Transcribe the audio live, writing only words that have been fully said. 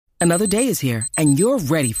Another day is here, and you're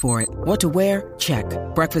ready for it. What to wear? Check.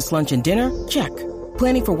 Breakfast, lunch, and dinner? Check.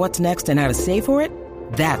 Planning for what's next and how to save for it?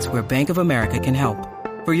 That's where Bank of America can help.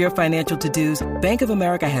 For your financial to-dos, Bank of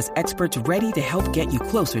America has experts ready to help get you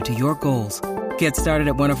closer to your goals. Get started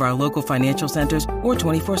at one of our local financial centers or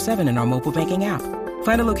 24/7 in our mobile banking app.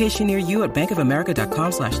 Find a location near you at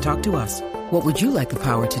bankofamerica.com/talktous. What would you like the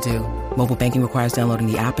power to do? Mobile banking requires downloading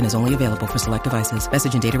the app and is only available for select devices.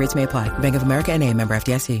 Message and data rates may apply. Bank of America N.A., member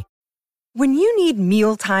FDIC. When you need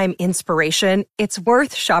mealtime inspiration, it's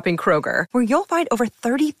worth shopping Kroger, where you'll find over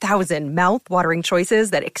 30,000 mouth-watering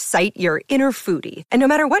choices that excite your inner foodie. And no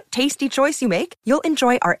matter what tasty choice you make, you'll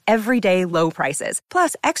enjoy our everyday low prices,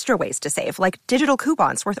 plus extra ways to save, like digital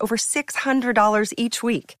coupons worth over $600 each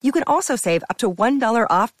week. You can also save up to $1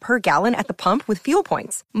 off per gallon at the pump with fuel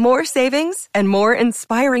points. More savings and more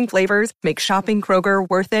inspiring flavors make shopping Kroger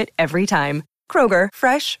worth it every time. Kroger,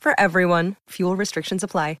 fresh for everyone. Fuel restrictions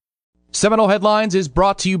apply. Seminole Headlines is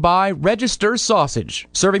brought to you by Register Sausage,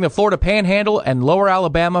 serving the Florida Panhandle and Lower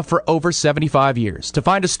Alabama for over 75 years. To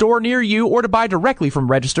find a store near you or to buy directly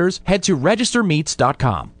from Registers, head to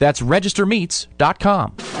registermeats.com. That's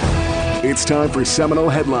registermeats.com. It's time for Seminole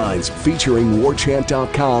Headlines, featuring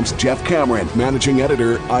WarChant.com's Jeff Cameron, managing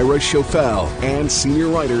editor Ira Schofel, and senior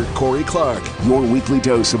writer Corey Clark. Your weekly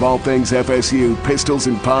dose of all things FSU, Pistols,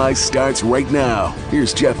 and Pies starts right now.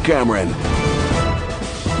 Here's Jeff Cameron.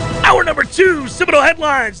 Hour number 2, Seminole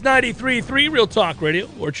Headlines, 93.3 Real Talk Radio,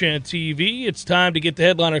 WarChant TV. It's time to get the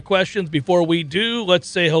headliner questions. Before we do, let's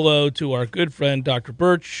say hello to our good friend, Dr.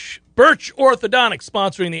 Birch. Birch Orthodontics,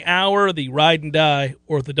 sponsoring the hour, the ride and die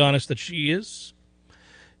orthodontist that she is.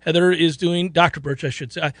 Heather is doing, Dr. Birch, I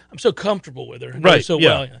should say. I'm so comfortable with her. Right, so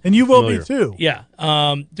yeah. well. And you will be, too. Yeah.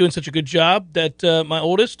 Doing such a good job that my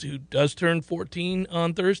oldest, who does turn 14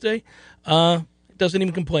 on Thursday, doesn't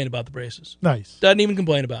even complain about the braces. Nice. Doesn't even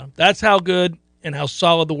complain about them. That's how good and how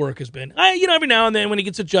solid the work has been. Every now and then when he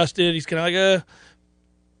gets adjusted, he's kind of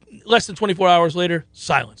like, less than 24 hours later,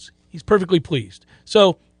 silence. He's perfectly pleased.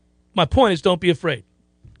 So my point is, don't be afraid.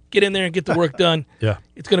 Get in there and get the work done. Yeah.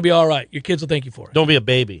 It's going to be all right. Your kids will thank you for it. Don't be a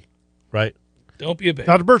baby, right? Don't be a baby.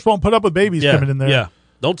 Dr. Birch won't put up with babies coming in there. Yeah.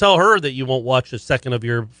 Don't tell her that you won't watch a second of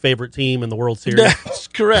your favorite team in the World Series. That's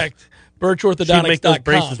correct. BirchOrthodontics.com. Make those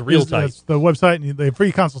braces real tight. That's the website, and they have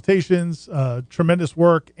free consultations, tremendous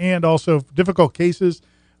work, and also difficult cases,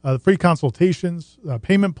 free consultations,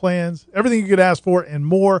 payment plans, everything you could ask for and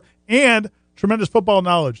more, and tremendous football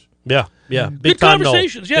knowledge. Yeah. Good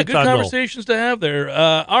conversations. Yeah, good conversations to have there.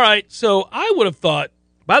 All right, so I would have thought.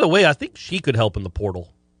 By the way, I think she could help in the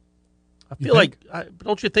portal. I feel like,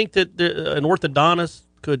 don't you think that an orthodontist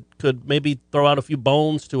could maybe throw out a few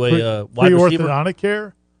bones to a wide receiver? Free orthodontic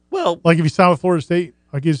care? Well, like if you sign with Florida State,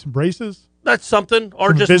 I'll give you some braces. That's something,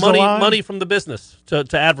 or just money from the business to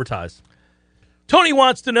advertise. Tony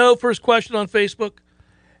wants to know, first question on Facebook.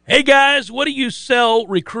 Hey, guys, what do you sell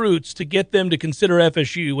recruits to get them to consider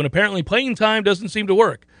FSU when apparently playing time doesn't seem to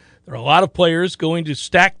work? There are a lot of players going to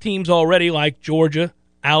stacked teams already like Georgia,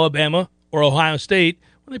 Alabama, or Ohio State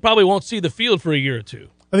when they probably won't see the field for a year or two.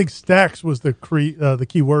 I think stacks was the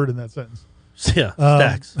key word in that sentence. Yeah,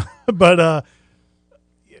 stacks. But,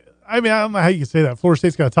 I don't know how you can say that. Florida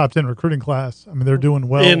State's got a top 10 recruiting class. I mean, they're doing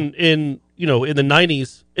well. In the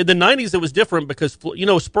 90s. In the 90s, it was different because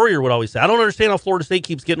Spurrier would always say, "I don't understand how Florida State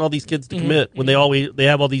keeps getting all these kids to commit when they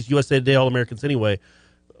have all these USA Today All-Americans anyway."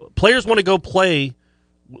 Players want to go play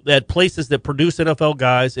at places that produce NFL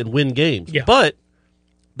guys and win games, but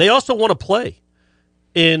they also want to play.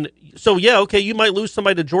 And so, you might lose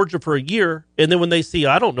somebody to Georgia for a year, and then when they see,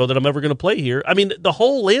 I don't know that I'm ever going to play here. I mean, the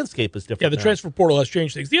whole landscape is different. Yeah, the transfer portal has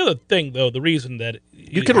changed things. The other thing, though, the reason that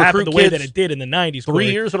you can happened recruit the way kids that it did in the 90s 3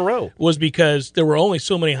 years in a row was because there were only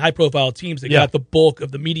so many high-profile teams that got the bulk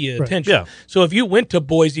of the media attention. Yeah. So if you went to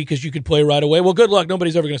Boise because you could play right away, well, good luck.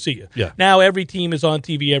 Nobody's ever going to see you. Yeah. Now every team is on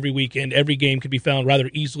TV every weekend. Every game can be found rather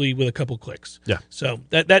easily with a couple clicks. Yeah. So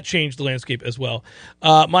that changed the landscape as well.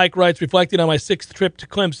 Mike writes, reflecting on my 6th trip to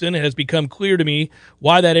Clemson, it has become clear to me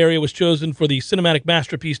why that area was chosen for the cinematic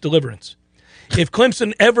masterpiece Deliverance. If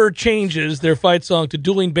Clemson ever changes their fight song to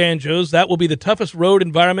dueling banjos, that will be the toughest road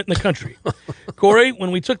environment in the country. Corey,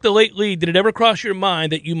 when we took the late lead, did it ever cross your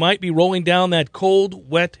mind that you might be rolling down that cold,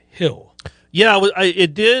 wet hill? Yeah,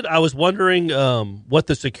 it did. I was wondering what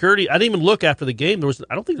the security. I didn't even look after the game.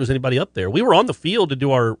 I don't think there was anybody up there. We were on the field to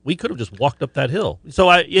do we could have just walked up that hill.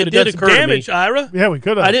 So it did occur to me. Damage, Ira. Yeah, we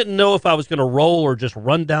could have. I didn't know if I was going to roll or just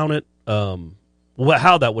run down it.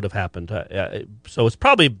 How that would have happened. So it's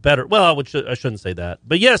probably better. Well, I shouldn't say that.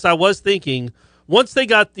 But yes, I was thinking once they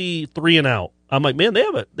got the 3 and out, I'm like, man,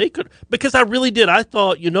 they could, because I really did. I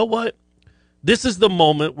thought, you know what? This is the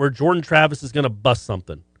moment where Jordan Travis is going to bust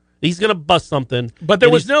something. He's going to bust something. But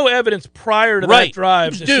there was no evidence prior to that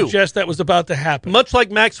drive to suggest that was about to happen. Much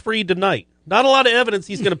like Max Fried tonight. Not a lot of evidence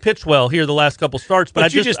he's going to pitch well here the last couple starts.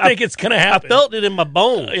 But you just think it's going to happen. I felt it in my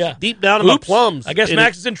bones, deep down in my plums. I guess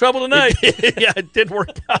Max is in trouble tonight. It didn't work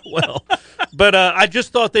out well. But I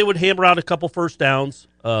just thought they would hammer out a couple first downs,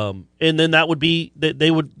 and then that would be they'd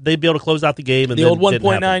be able to close out the game. And the old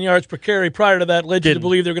 1.9 yards per carry prior to that led you to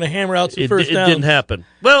believe they were going to hammer out some first downs. It didn't happen.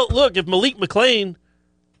 Well, look, if Malik McClain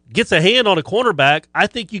gets a hand on a cornerback, I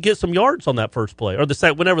think you get some yards on that first play, or the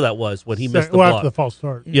second, whenever that was when he missed the block. After the false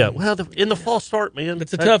start. Yeah, well, in the false start, man.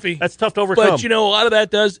 It's a toughie. That's tough to overcome. But, a lot of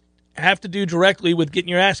that does have to do directly with getting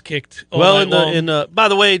your ass kicked all night long. By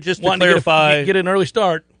the way, just to clarify, get an early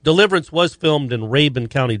start. Deliverance was filmed in Rabun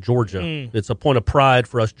County, Georgia. It's a point of pride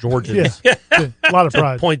for us Georgians. Yeah. A lot of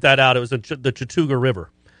pride. To point that out. It was in the Chattooga River.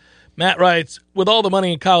 Matt writes, with all the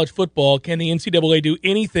money in college football, can the NCAA do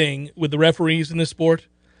anything with the referees in this sport?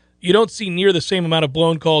 You don't see near the same amount of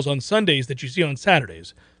blown calls on Sundays that you see on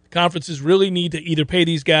Saturdays. The conferences really need to either pay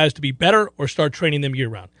these guys to be better or start training them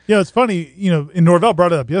year-round. Yeah, it's funny. And Norvell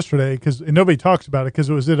brought it up yesterday, and nobody talks about it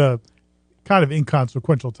because it was at a kind of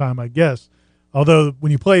inconsequential time, I guess. Although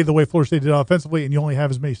when you play the way Florida State did offensively and you only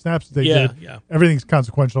have as many snaps as they did, everything's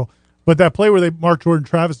consequential. But that play where they marked Jordan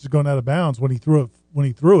Travis as going out of bounds when he threw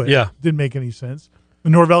it, didn't make any sense.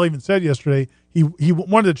 And Norvell even said yesterday he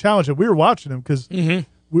wanted to challenge it. We were watching him because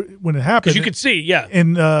when it happened, because you could see,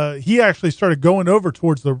 and he actually started going over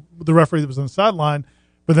towards the referee that was on the sideline,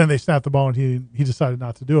 but then they snapped the ball and he decided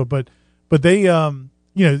not to do it. But they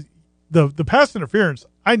the pass interference,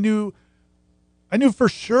 I knew for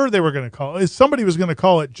sure they were going to call it. Somebody was going to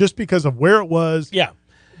call it just because of where it was. Yeah,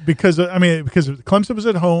 because Clemson was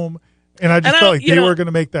at home, and I just felt like they were going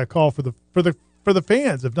to make that call for the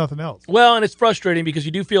fans, if nothing else. Well, and it's frustrating because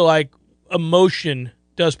you do feel like emotion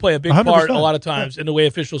does play a big 100%. part a lot of times in the way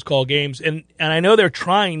officials call games, and I know they're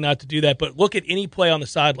trying not to do that, but look at any play on the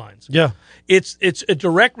sidelines. Yeah, it's a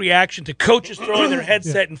direct reaction to coaches throwing their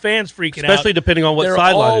headset and fans freaking out. Especially depending on what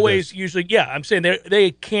sideline. They're always usually, I'm saying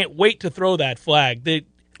they can't wait to throw that flag. That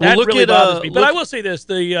really bothers me. But I will say this: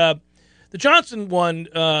 the Johnson one,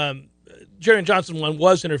 Jerry Johnson one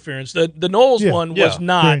was interference. The Knowles one was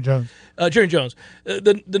not. Jerry Jones.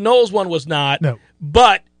 The Knowles one was not. No,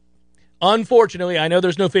 but. Unfortunately, I know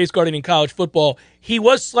there's no face guarding in college football. He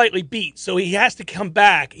was slightly beat, so he has to come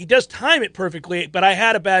back. He does time it perfectly, but I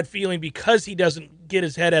had a bad feeling because he doesn't get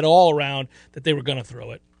his head at all around that they were going to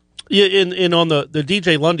throw it. Yeah, and on the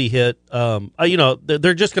DJ Lundy hit,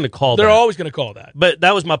 they're just going to call that. They're always going to call that. But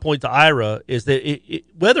that was my point to Ira, is that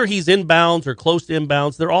whether he's inbounds or close to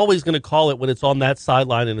inbounds, they're always going to call it when it's on that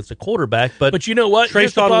sideline and it's a quarterback. But you know what?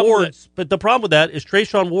 Trayshawn Ward's. But the problem with that is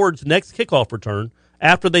Trayshawn Ward's next kickoff return,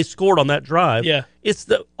 after they scored on that drive, it's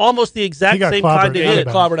almost the exact same kind of hit.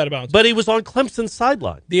 Clobbered out of bounds. But he was on Clemson's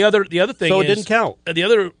sideline. The other thing so it didn't count. And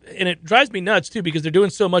it drives me nuts, too, because they're doing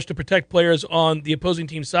so much to protect players on the opposing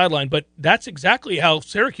team's sideline, but that's exactly how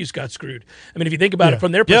Syracuse got screwed. I mean, if you think about it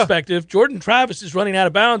from their perspective, Jordan Travis is running out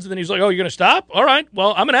of bounds, and then he's like, oh, you're going to stop? All right,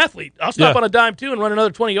 well, I'm an athlete. I'll stop on a dime, too, and run another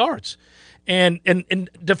 20 yards. And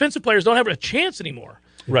defensive players don't have a chance anymore.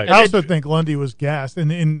 Right. I also think Lundy was gassed,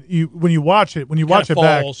 and when you watch it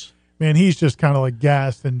back, man, he's just kind of like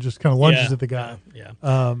gassed and just kind of lunges at the guy.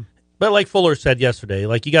 But like Fuller said yesterday,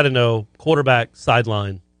 like you got to know quarterback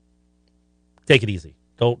sideline. Take it easy.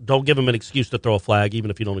 Don't give him an excuse to throw a flag,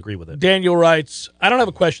 even if you don't agree with it. Daniel writes, I don't have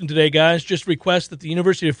a question today, guys. Just request that the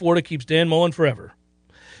University of Florida keeps Dan Mullen forever.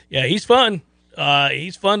 Yeah, he's fun.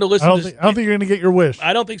 He's fun to listen to. I don't think you're going to get your wish.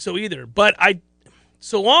 I don't think so either. But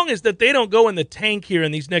so long as that they don't go in the tank here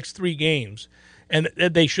in these next 3 games, and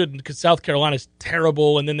they shouldn't because South Carolina's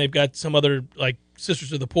terrible, and then they've got some other like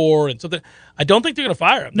Sisters of the Poor and something. I don't think they're going to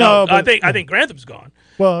fire him. No, I think Grantham's gone.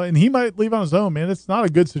 Well, and he might leave on his own, man. It's not a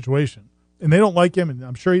good situation, and they don't like him, and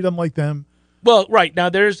I'm sure he doesn't like them. Well, right now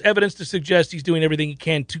there's evidence to suggest he's doing everything he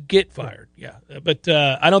can to get fired. Yeah, but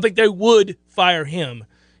I don't think they would fire him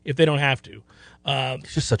if they don't have to.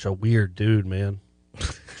 He's just such a weird dude, man.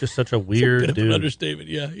 Just such a weird dude. An understatement.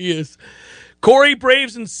 Yeah, he is. Corey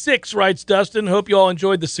Braves and 6 writes Dustin. Hope you all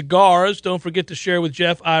enjoyed the cigars. Don't forget to share with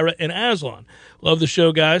Jeff, Ira, and Aslan. Love the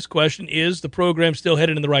show, guys. Question is the program still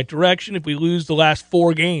headed in the right direction if we lose the last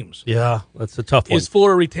 4 games? Yeah, that's a tough one. Is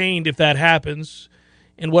Florida retained if that happens?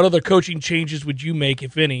 And what other coaching changes would you make,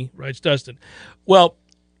 if any? Writes Dustin. Well,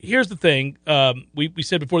 here's the thing. We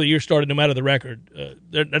said before the year started, no matter the record,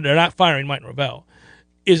 they're not firing Mike Norvell.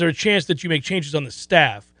 Is there a chance that you make changes on the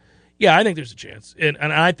staff? Yeah, I think there's a chance. And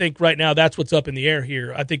I think right now that's what's up in the air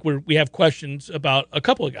here. I think we have questions about a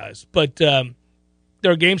couple of guys. But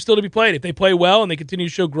there are games still to be played. If they play well and they continue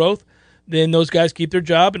to show growth, then those guys keep their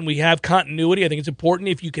job, and we have continuity. I think it's important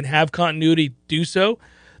if you can have continuity, do so.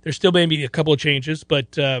 There's still maybe a couple of changes,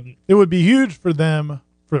 but it would be huge for them,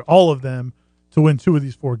 for all of them, to win 2 of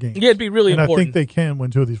these 4 games. Yeah, it'd be really important. I think they can win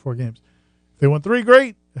 2 of these 4 games. If they win 3,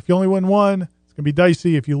 great. If you only win 1, it's going to be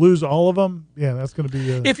dicey. If you lose all of them, yeah, that's going to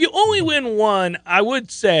be. If you only win 1, I would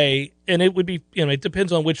say, and it would be, it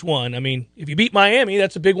depends on which one. I mean, if you beat Miami,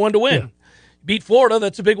 that's a big one to win. Yeah. Beat Florida,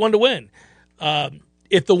 that's a big one to win.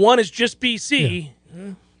 If the one is just BC,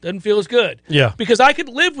 doesn't feel as good. Yeah. Because I could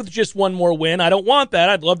live with just one more win. I don't want that.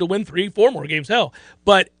 I'd love to win 3, 4 more games, hell.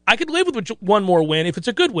 But I could live with one more win if it's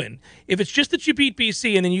a good win. If it's just that you beat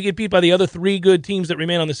BC and then you get beat by the other 3 good teams that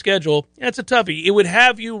remain on the schedule, that's a toughie. It would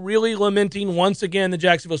have you really lamenting once again the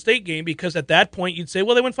Jacksonville State game, because at that point you'd say,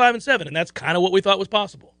 well, they went 5-7, and that's kind of what we thought was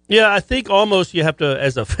possible. Yeah, I think almost you have to,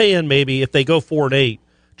 as a fan maybe, if they go 4-8,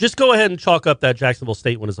 just go ahead and chalk up that Jacksonville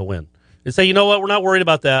State win as a win. And say, you know what, we're not worried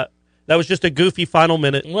about that. That was just a goofy final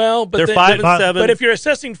minute. Well, but they're 5-7. But if you're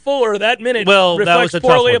assessing Fuller, that minute reflects that was a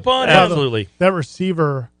poorly tough upon one. him. Absolutely. That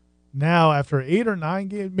receiver now, after 8 or 9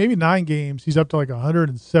 games, maybe 9 games, he's up to like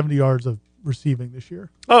 170 yards of receiving this year.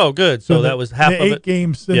 Oh, good. So that was half of it. 8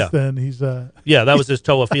 games since then, he's yeah, that was his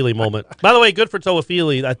Toafili moment. By the way, good for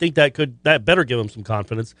Toafili. I think that better give him some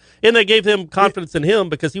confidence. And that gave him confidence in him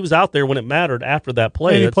because he was out there when it mattered after that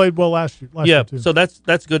play. And he played well last year too. So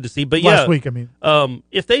that's good to see. But last week, I mean.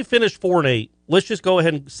 If they finish 4-8, let's just go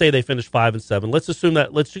ahead and say they finish 5-7. Let's assume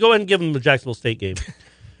that. Let's go ahead and give them the Jacksonville State game.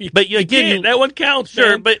 But again, that one counts.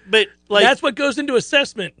 Sure, man. but like that's what goes into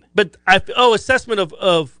assessment. But assessment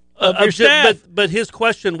of your staff. But his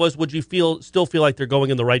question was, would you still feel like they're going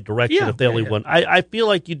in the right direction if they only won? I feel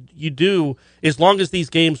like you do, as long as these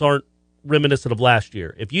games aren't reminiscent of last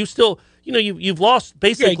year. If you still, you've lost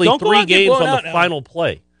basically 3 games on the final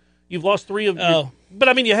play. You've lost 3 of your, but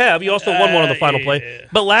I mean you have. You also won one on the final play.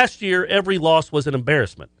 But last year, every loss was an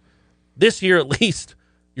embarrassment. This year, at least,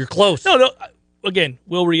 you're close. No. Again,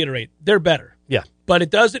 we'll reiterate, they're better. Yeah. But it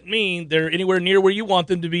doesn't mean they're anywhere near where you want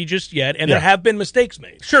them to be just yet, and there have been mistakes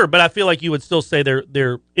made. Sure, but I feel like you would still say they're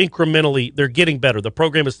incrementally, they're getting better. The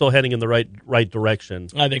program is still heading in the right direction.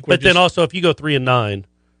 I think then also, if you go 3-9,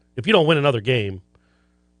 if you don't win another game,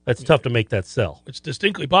 that's tough to make that sell. It's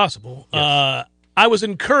distinctly possible. Yes. I was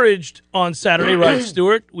encouraged on Saturday, Rod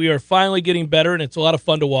Stewart. We are finally getting better, and it's a lot of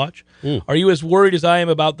fun to watch. Are you as worried as I am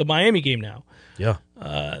about the Miami game now? Yeah.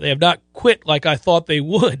 They have not quit like I thought they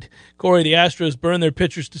would. Corey, the Astros burn their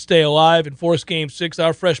pitchers to stay alive and force Game 6.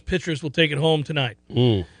 Our fresh pitchers will take it home tonight.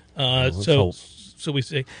 So we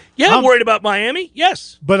say, I'm worried about Miami.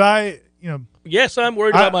 Yes. But yes, I'm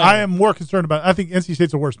worried about Miami. I am more concerned about, I think NC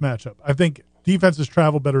State's the worst matchup. I think defenses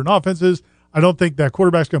travel better than offenses. I don't think that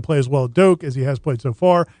quarterback's going to play as well at Doak as he has played so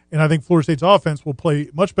far. And I think Florida State's offense will play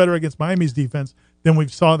much better against Miami's defense than we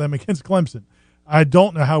saw them against Clemson. I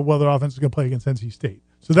don't know how well their offense is going to play against NC State.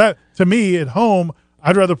 So that, to me, at home,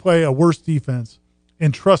 I'd rather play a worse defense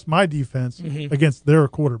and trust my defense against their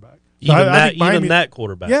quarterback. So even that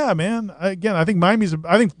quarterback. Yeah, man. I think Miami's a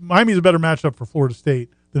better matchup for Florida State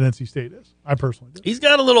than NC State is. I personally do. He's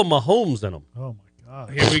got a little Mahomes in him. Oh my God.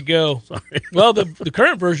 Here we go. Well, the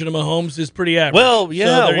current version of Mahomes is pretty average. Well,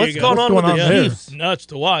 yeah. So what's going on with the Chiefs? Nuts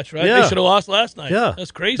to watch, right? Yeah. They should have lost last night. Yeah.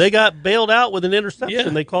 That's crazy. They got bailed out with an interception. Yeah.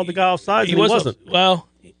 They called the guy offsides, and he wasn't. Well,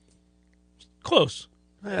 close.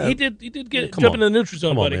 Yeah. He did jump into the neutral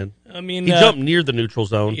zone, buddy. Man. I mean, he jumped near the neutral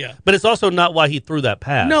zone. Yeah. But it's also not why he threw that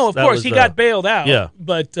pass. No, of course. He got bailed out. Yeah.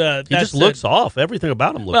 But he just looks off. Everything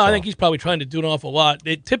about him looks off. I think he's probably trying to do an awful lot.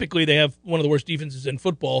 Typically, they have one of the worst defenses in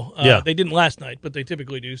football. They didn't last night, but they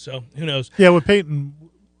typically do. So who knows? Yeah, with Peyton,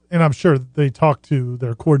 and I'm sure they talked to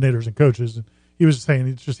their coordinators and coaches, and he was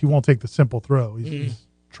saying he won't take the simple throw. He's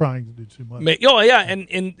trying to do too much. Oh, yeah, and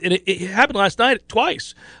it happened last night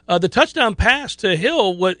twice. The touchdown pass to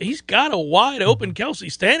Hill, he's got a wide open Kelsey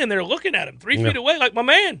standing there looking at him 3 feet away, like, my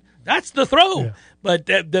man, that's the throw. Yeah. But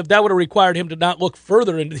that would have required him to not look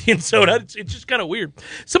further into the end zone. It's just kind of weird.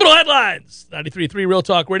 Seminole Headlines, 93.3 Real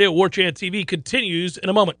Talk Radio, War Chant TV continues in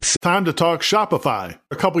a moment. Time to talk Shopify.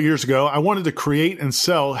 A couple years ago, I wanted to create and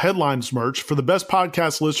sell Headlines merch for the best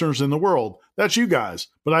podcast listeners in the world. That's you guys.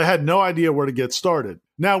 But I had no idea where to get started.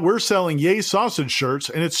 Now we're selling Yay Sausage shirts,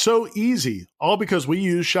 and it's so easy, all because we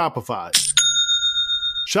use Shopify.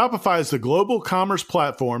 Shopify is the global commerce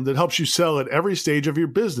platform that helps you sell at every stage of your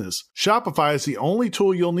business. Shopify is the only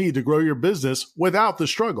tool you'll need to grow your business without the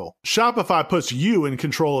struggle. Shopify puts you in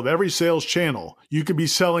control of every sales channel. You could be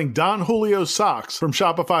selling Don Julio socks from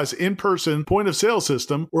Shopify's in-person point-of-sale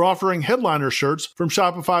system or offering headliner shirts from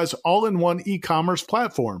Shopify's all-in-one e-commerce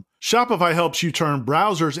platform. Shopify helps you turn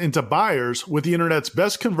browsers into buyers with the internet's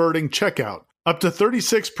best converting checkout, up to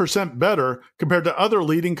 36% better compared to other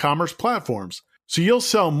leading commerce platforms. So you'll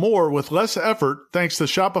sell more with less effort thanks to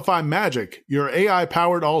Shopify Magic, your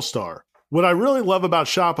AI-powered all-star. What I really love about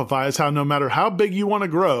Shopify is how no matter how big you want to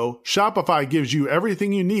grow, Shopify gives you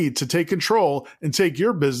everything you need to take control and take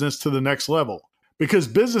your business to the next level. Because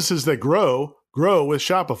businesses that grow, grow with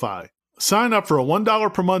Shopify. Sign up for a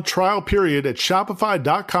 $1 per month trial period at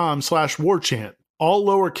shopify.com/warchant, all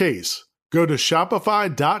lowercase. Go to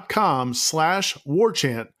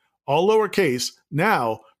shopify.com/warchant, all lowercase,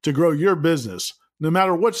 now to grow your business, no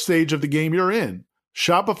matter what stage of the game you're in.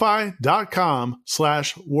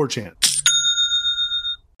 Shopify.com/warchant.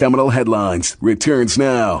 Seminole Headlines returns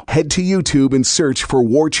now. Head to YouTube and search for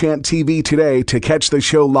War Chant TV today to catch the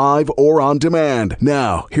show live or on demand.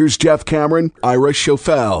 Now, here's Jeff Cameron, Ira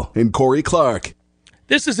Schofel, and Corey Clark.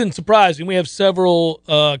 This isn't surprising. We have several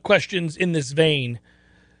questions in this vein.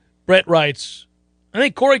 Brett writes, I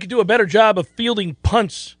think Corey could do a better job of fielding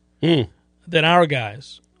punts than our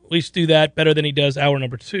guys. At least do that better than he does hour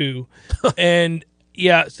number 2. And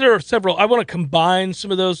yeah, so there are several. I want to combine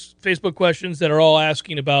some of those Facebook questions that are all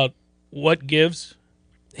asking about what gives.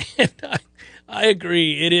 And I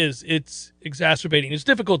agree. It is. It's exacerbating. It's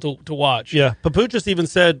difficult to watch. Yeah. Papu just even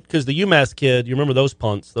said, because the UMass kid, you remember those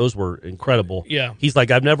punts? Those were incredible. Yeah. He's like,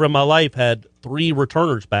 I've never in my life had 3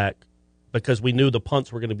 returners back because we knew the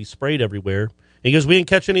punts were going to be sprayed everywhere. And he goes, we didn't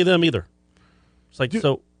catch any of them either. It's like,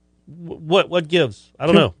 so what gives? I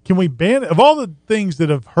don't know. Can we ban, of all the things that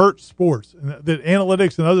have hurt sports, and that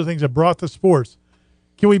analytics and other things have brought to sports,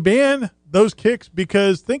 can we ban those kicks?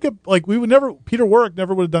 Because think of, like, Peter Warwick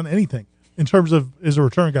never would have done anything in terms of as a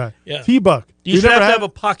return guy. Yeah. T-Buck. You should have to have a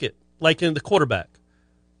pocket, like in the quarterback.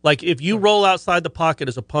 Like, if you roll outside the pocket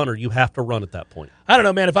as a punter, you have to run at that point. I don't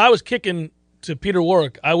know, man. If I was kicking to Peter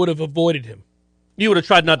Warwick, I would have avoided him. You would have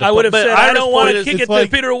tried not to. I would have said, I don't want to kick it to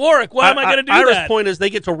Peter Warwick. Why am I going to do that? Ira's point is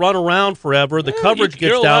they get to run around forever. The coverage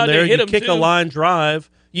gets down there. You kick a line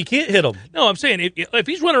drive. You can't hit him. No, I'm saying if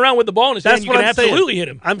he's running around with the ball in his hand, you can absolutely hit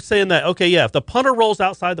him. I'm saying that. Okay, yeah. If the punter rolls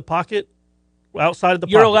outside the pocket,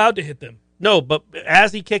 you're allowed to hit them. No, but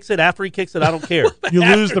as he kicks it, after he kicks it, I don't care. You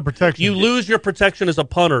lose the protection. You lose your protection as a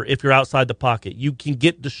punter if you're outside the pocket. You can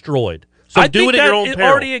get destroyed. So do it at your own peril. It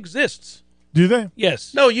already exists. Do they?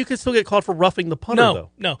 Yes. No, you can still get called for roughing the punter, though.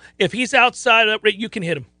 No. If he's outside, you can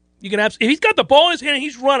hit him. You can if he's got the ball in his hand and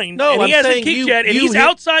he's running, and he hasn't kicked yet, and he's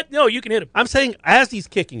outside, you can hit him. I'm saying as he's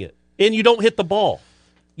kicking it, and you don't hit the ball,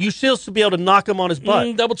 you still should be able to knock him on his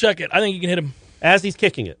butt. Double check it. I think you can hit him. As he's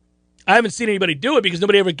kicking it. I haven't seen anybody do it because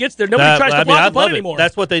nobody ever gets there. Nobody tries to block the punt anymore.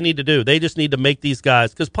 That's what they need to do. They just need to make these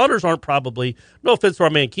guys, because punters aren't probably, no offense to our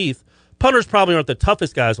man Keith, punters probably aren't the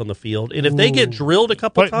toughest guys on the field. And if they get drilled a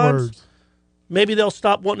couple times, maybe they'll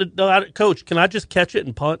stop wanting to. Coach, can I just catch it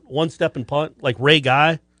and punt? One step and punt, like Ray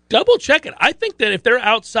Guy? Double check it. I think that if they're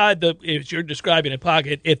outside if you're describing a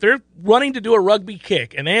pocket, if they're running to do a rugby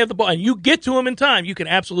kick and they have the ball and you get to them in time, you can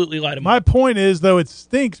absolutely light them up. My point is, though, it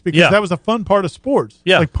stinks because that was a fun part of sports.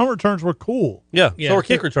 Yeah. Like punt returns were cool. Yeah. So were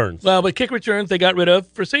kick returns. Well, but kick returns they got rid of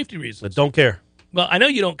for safety reasons. But don't care. Well, I know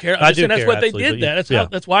you don't care. I do that's care, what actually, they did.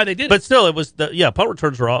 That's why they did it. But still, it was punt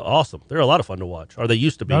returns were awesome. They're a lot of fun to watch. Or they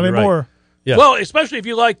used to be. Not anymore. Right. Yeah. Well, especially if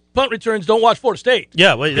you like punt returns, don't watch Florida State.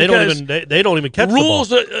 Yeah, well, they don't even catch rules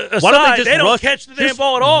the ball. Aside, they don't catch the damn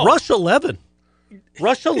ball at all. Rush 11.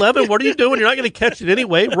 Rush 11. What are you doing? You're not going to catch it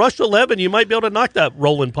anyway. Rush 11. You might be able to knock that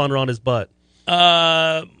rolling punter on his butt.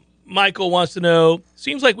 Michael wants to know,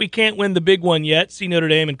 seems like we can't win the big one yet. See Notre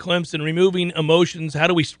Dame and Clemson. Removing emotions, how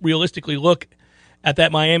do we realistically look at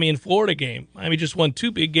that Miami and Florida game? Miami just won 2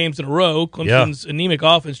 big games in a row. Clemson's anemic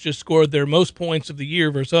offense just scored their most points of the year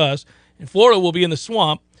versus us. And Florida will be in the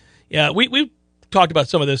swamp. Yeah, we've talked about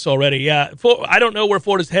some of this already. Yeah, I don't know where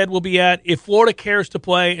Florida's head will be at. If Florida cares to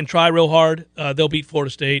play and try real hard, they'll beat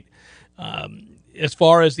Florida State. As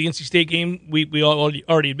far as the NC State game, we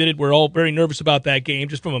already admitted we're all very nervous about that game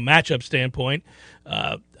just from a matchup standpoint.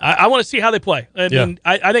 I want to see how they play. I mean,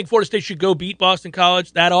 I think Florida State should go beat Boston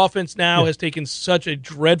College. That offense now has taken such a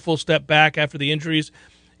dreadful step back after the injuries.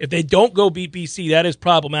 If they don't go beat BC, that is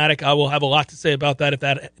problematic. I will have a lot to say about that if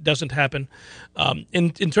that doesn't happen.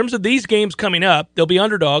 In terms of these games coming up, they'll be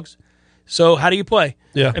underdogs. So how do you play?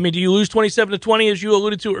 Yeah. I mean, do you lose 27-20 as you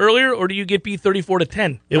alluded to earlier, or do you get beat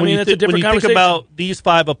 34-10? Yeah, I mean, that's a different conversation. When you think about these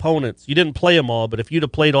 5 opponents, you didn't play them all, but if you'd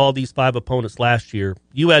have played all these 5 opponents last year,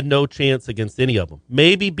 you had no chance against any of them.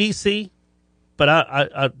 Maybe BC,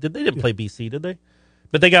 but they didn't play BC, did they?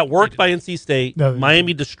 But they got worked by NC State. No,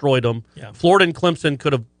 Miami destroyed them. Yeah. Florida and Clemson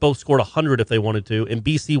could have both scored 100 if they wanted to, and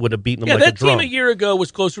BC would have beaten them like a drum. That team a year ago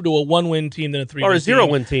was closer to a 1-win team than a 3-win Or a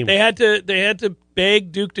 0-win team. They had to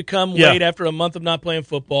beg Duke to come late after a month of not playing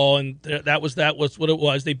football, and that was what it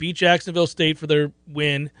was. They beat Jacksonville State for their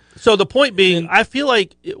win. So the point being, I feel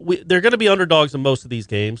like they're going to be underdogs in most of these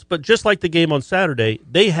games, but just like the game on Saturday,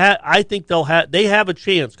 I think they have a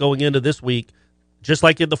chance going into this week, just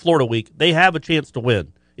like in the Florida week. They have a chance to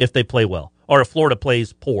win if they play well, or if Florida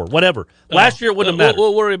plays poor, whatever. Last year it wouldn't have mattered.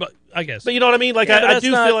 We'll worry about, I guess. But you know what I mean? Like I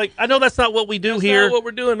do feel like I know that's not what we do here. Not what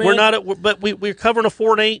we're doing, man. We're not, but we're covering a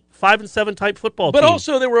 4-8, 5-7 type football team. But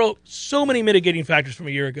also there were so many mitigating factors from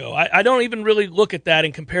a year ago. I don't even really look at that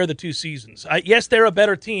and compare the two seasons. Yes, they're a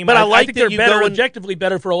better team. But I think they're better, objectively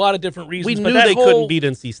better for a lot of different reasons. We knew they couldn't beat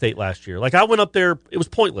NC State last year. Like I went up there, it was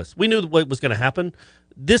pointless. We knew what was going to happen.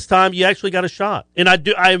 This time you actually got a shot, and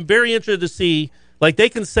I am very interested to see. Like, they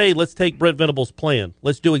can say, let's take Brent Venables' plan.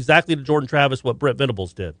 Let's do exactly to Jordan Travis what Brent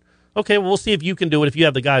Venables did. Okay, well, we'll see if you can do it if you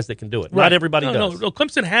have the guys that can do it. Right. Not everybody does. No,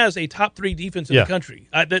 Clemson has a top 3 defense in the country.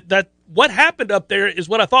 What happened up there is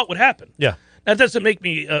what I thought would happen. Yeah. That doesn't make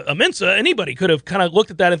me a Mensa. Anybody could have kind of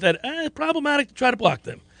looked at that and said, problematic to try to block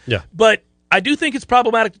them. Yeah. But I do think it's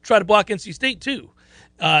problematic to try to block NC State, too.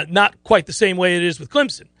 Not quite the same way it is with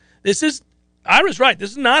Clemson. Ira's right.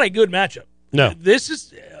 This is not a good matchup. No. This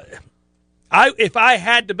is... if I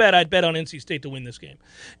had to bet, I'd bet on NC State to win this game,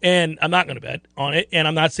 and I'm not going to bet on it. And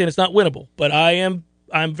I'm not saying it's not winnable, but I'm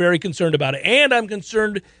very concerned about it, and I'm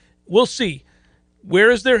concerned. We'll see.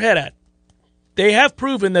 Where is their head at? They have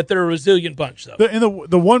proven that they're a resilient bunch, though.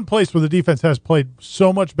 The one place where the defense has played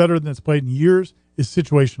so much better than it's played in years is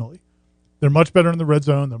situationally. They're much better in the red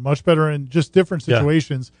zone. They're much better in just different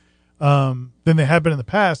situations than they have been in the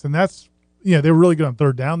past, and that's they were really good on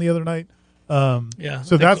third down the other night.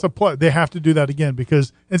 So that's a play. They have to do that again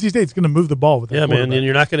because NC State's going to move the ball with that. Yeah, man, and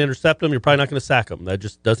you're not going to intercept them. You're probably not going to sack them. That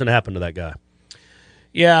just doesn't happen to that guy.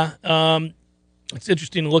 Yeah, it's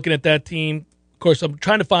interesting looking at that team. Of course, I'm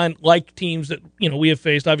trying to find like teams that we have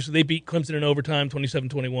faced. Obviously, they beat Clemson in overtime,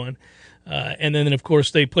 27-21, and then of course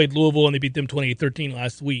they played Louisville and they beat them 28-13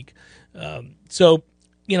 last week. So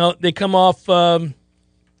they come off.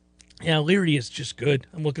 Leary is just good.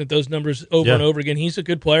 I'm looking at those numbers over and over again. He's a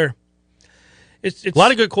good player. It's a lot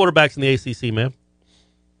of good quarterbacks in the ACC, man.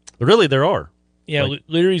 Really, there are. Yeah,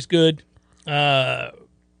 Leary's good. Well,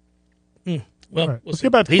 let's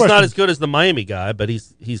get back to he's questions. not as good as the Miami guy, but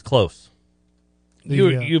he's close.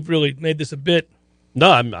 You've really made this a bit. No,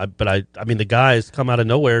 I mean the guys come out of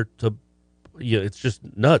nowhere to. It's just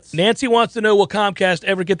nuts. Nancy wants to know, will Comcast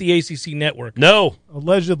ever get the ACC network? No.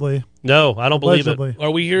 Allegedly. No, I don't believe it.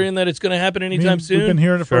 Are we hearing that it's going to happen anytime soon? We've been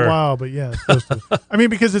hearing it for a while, but yeah, it's supposed to. I mean,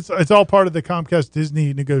 because it's all part of the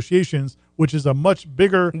Comcast-Disney negotiations, which is a much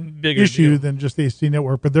bigger issue than just the ACC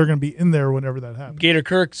network, but they're going to be in there whenever that happens. Gator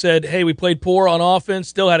Kirk said, hey, we played poor on offense,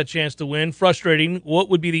 still had a chance to win. Frustrating. What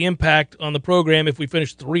would be the impact on the program if we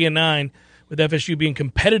finished 3-9 with FSU being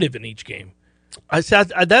competitive in each game? That's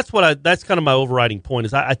kind of my overriding point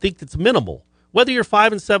is I think it's minimal. Whether you're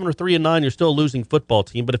 5-7 or 3-9, you're still a losing football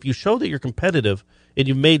team. But if you show that you're competitive and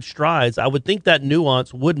you've made strides, I would think that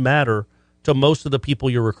nuance would matter to most of the people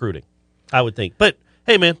you're recruiting. I would think. But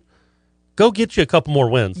hey, man, go get you a couple more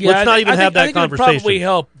wins. Yeah, Let's not even have that conversation. It would probably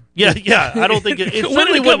help. Yeah. I don't think it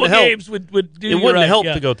certainly wouldn't help. Games would do it wouldn't right. help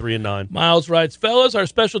to go 3-9. Miles writes, fellas, our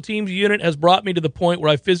special teams unit has brought me to the point where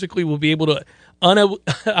I physically will be able to.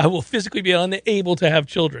 I will physically be unable to have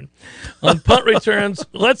children. On punt returns,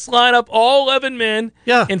 let's line up all 11 men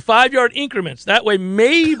in 5-yard increments. That way,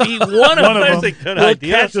 maybe one of them will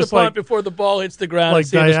catch the punt before the ball hits the ground. Like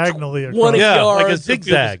diagonally. One yard. Like a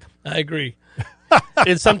zigzag. I agree.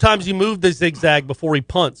 And sometimes you move the zigzag before he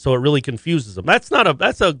punts, so it really confuses him.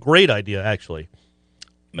 That's a great idea, actually.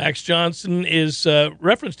 Max Johnson is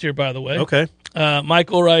referenced here, by the way. Okay.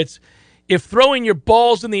 Michael writes, if throwing your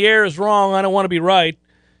balls in the air is wrong, I don't want to be right.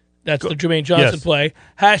 That's the Jermaine Johnson play.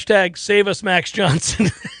 # save us, Max Johnson.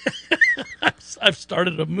 I've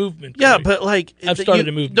started a movement. Yeah, but I've started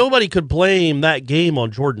a movement. Nobody could blame that game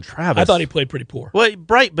on Jordan Travis. I thought he played pretty poor. Well,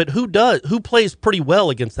 right, but who does? Who plays pretty well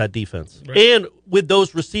against that defense and with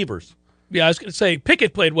those receivers? Yeah, I was going to say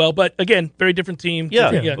Pickett played well, but again, very different team.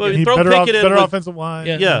 Yeah. Well, throw Pickett in. Better offensive line.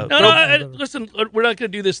 Yeah. No, listen, we're not going to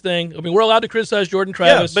do this thing. I mean, we're allowed to criticize Jordan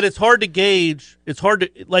Travis. Yeah, but it's hard to gauge. It's hard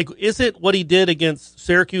to, isn't what he did against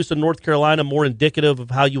Syracuse and North Carolina more indicative of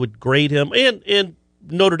how you would grade him? And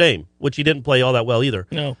Notre Dame, which he didn't play all that well either.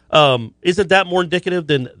 No. Isn't that more indicative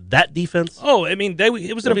than that defense? Oh, I mean,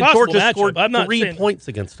 it was an impossible Georgia matchup. scored I'm not 3 saying points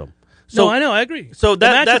against them. No, I know. I agree. So the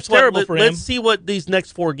matchup's that's terrible for him. Let's see what these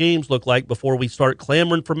next 4 games look like before we start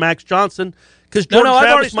clamoring for Max Johnson. Because No, Jordan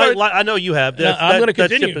I've already Travis might. started- I know you have. I'm going to that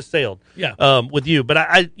continue. ship has sailed. Yeah. With you, but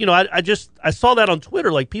I saw that on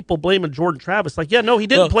Twitter. Like people blaming Jordan Travis. Like, yeah, no, he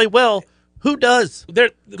didn't play well. Who does?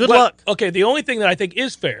 Good luck. Okay, the only thing that I think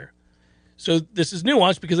is fair. So this is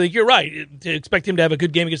nuanced because I think you're right. To expect him to have a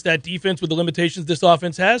good game against that defense with the limitations this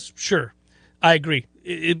offense has, sure, I agree.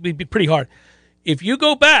 It'd be pretty hard. If you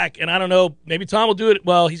go back, and I don't know, maybe Tom will do it.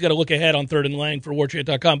 Well, he's got to look ahead on 3rd and Lang for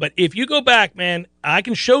WarChant.com. But if you go back, man, I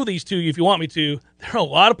can show these to you if you want me to. There are a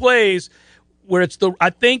lot of plays where I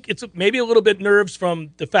think it's maybe a little bit nerves from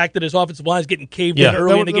the fact that his offensive line is getting caved in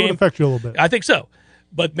early in the game. That would affect you a little bit. I think so.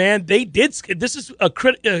 But, man, they did. This is a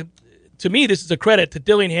credit. To me, this is a credit to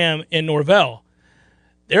Dillingham and Norvell.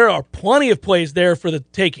 There are plenty of plays there for the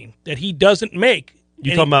taking that he doesn't make.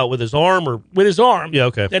 You talking about with his arm or with his arm? Yeah,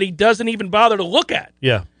 okay. That he doesn't even bother to look at.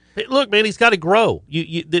 Yeah. Hey, look, man, he's got to grow.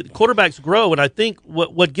 The quarterbacks grow, and I think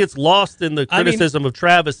what gets lost in the criticism of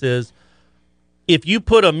Travis is if you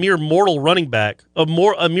put a mere mortal running back, a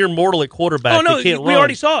mere mortal at quarterback, they can't run. We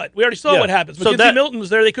already saw it. We already saw what happens. When Mackenzie Milton was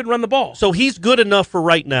there, they couldn't run the ball. So he's good enough for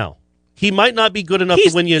right now. He might not be good enough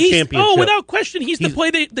to win you a championship. Oh, without question, he's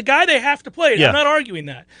the guy they have to play. Yeah. I'm not arguing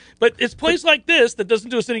that. But it's plays like this that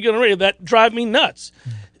doesn't do us any good on radio that drive me nuts.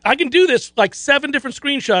 I can do this like 7 different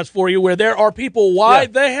screenshots for you where there are people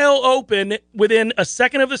wide the hell open within a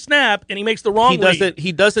second of the snap, and he makes the wrong read.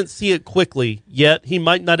 He doesn't see it quickly yet. He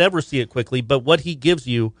might not ever see it quickly, but what he gives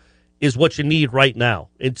you is what you need right now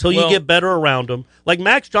until you get better around him. Like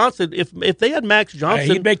Max Johnson, if they had Max Johnson,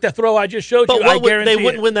 he'd make that throw I just showed but you. I guarantee they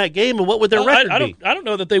wouldn't win that game, and what would their record be? I don't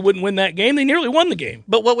know that they wouldn't win that game. They nearly won the game.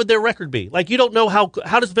 But what would their record be? Like you don't know how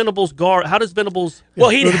does Venables guard? How does Venables? Well,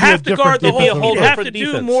 he'd have to guard the whole. He'd have to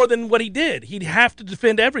defense. do more than what he did. He'd have to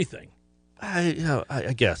defend everything.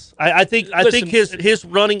 I guess. I think his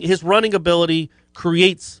running ability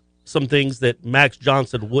creates some things that Max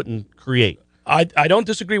Johnson wouldn't create. I don't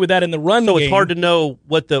disagree with that in the run game. So it's hard to know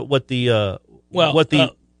what the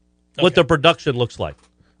production looks like.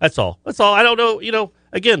 That's all. I don't know.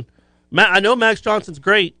 Again, I know Max Johnson's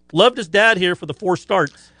great. Loved his dad here for the 4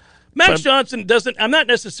 starts. Max Johnson doesn't. I'm not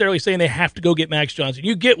necessarily saying they have to go get Max Johnson.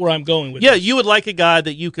 You get where I'm going with. Yeah, this. You would like a guy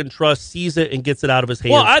that you can trust, sees it, and gets it out of his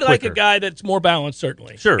hands. Well, I'd quicker. like a guy that's more balanced,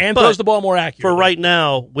 certainly. Sure, and throws the ball more accurately. For right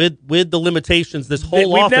now, with the limitations this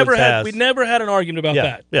whole offense has, we've never had an argument about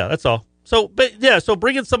that. Yeah, that's all. So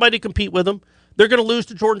bringing somebody to compete with them. They're going to lose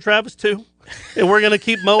to Jordan Travis too, and we're going to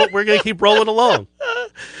keep We're going to keep rolling along.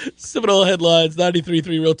 Seminole Headlines, 93.3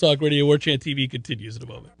 Real Talk Radio. WarChant TV continues in a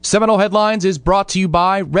moment. Seminole Headlines is brought to you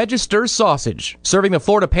by Register Sausage, serving the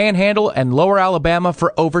Florida Panhandle and Lower Alabama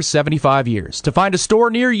for over 75 years. To find a store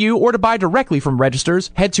near you or to buy directly from Registers,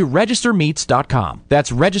 head to registermeats.com.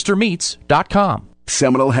 That's registermeats.com.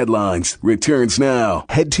 Seminole Headlines returns now.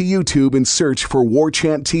 Head to YouTube and search for War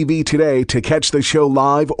Chant TV today to catch the show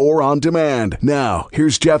live or on demand. Now,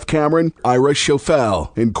 here's Jeff Cameron, Ira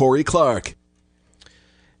Schofel, and Corey Clark.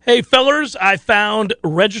 Hey, fellers, I found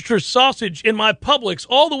Register Sausage in my Publix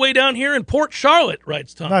all the way down here in Port Charlotte,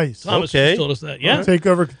 writes Tom. Nice. Thomas Okay. just told us that. Yeah. The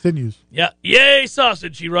takeover continues. Yeah. Yay,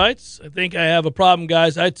 sausage, he writes. I think I have a problem,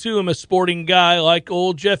 guys. I, too, am a sporting guy like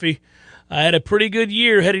old Jeffy. I had a pretty good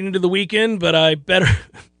year heading into the weekend, but I bet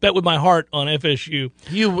with my heart on FSU.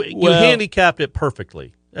 You handicapped it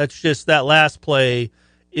perfectly. That's just that last play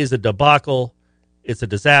is a debacle. It's a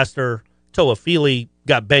disaster. Toafili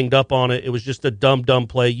got banged up on it. It was just a dumb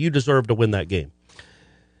play. You deserve to win that game.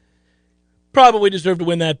 Probably deserve to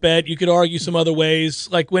win that bet. You could argue some other ways.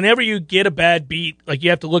 Like, whenever you get a bad beat, like, you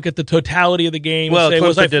have to look at the totality of the game and say,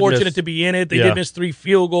 was I fortunate to be in it? They did miss 3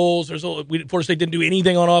 field goals. Fortunately, they didn't do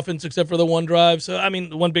anything on offense except for the one drive. So, I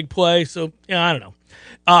mean, one big play. So, yeah, I don't know.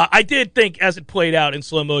 I did think, as it played out in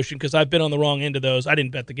slow motion, because I've been on the wrong end of those, I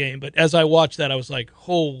didn't bet the game. But as I watched that, I was like,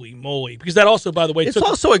 holy moly. Because that also, by the way, it's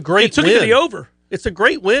also a great win. It took it to the over. It's a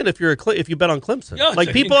great win if you bet on Clemson. Yeah,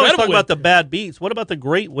 like, people always talk about the bad beats. What about the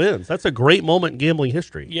great wins? That's a great moment in gambling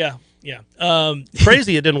history. Yeah.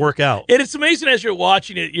 Crazy it didn't work out. And it's amazing as you're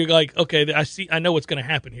watching it, you're like, okay, I know what's going to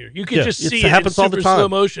happen here. You can just see it happens in all the super time. slow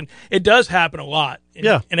motion. It does happen a lot.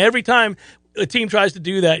 And every time a team tries to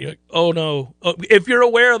do that, you're like, oh no. If you're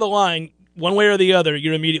aware of the line, one way or the other,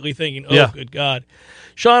 you're immediately thinking, good God.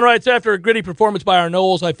 Sean writes, after a gritty performance by our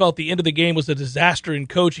Noles, I felt the end of the game was a disaster in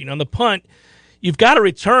coaching. On the punt, you've got to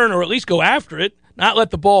return or at least go after it, not let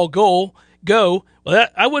the ball go. Well,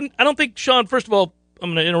 I don't think, Sean, first of all, I'm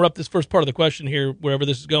going to interrupt this first part of the question here, wherever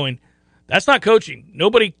this is going. That's not coaching.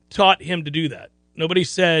 Nobody taught him to do that. Nobody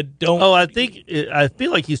said don't. I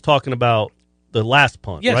feel like he's talking about the last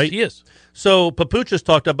punt, Yes, right? he is. So Papuchas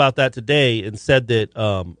talked about that today and said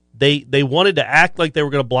that they wanted to act like they were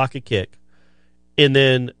going to block a kick, and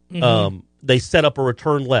then they set up a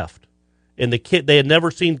return left. And they had never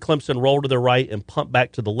seen Clemson roll to the right and punt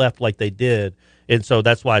back to the left like they did, and so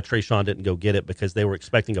that's why Trayshawn didn't go get it, because they were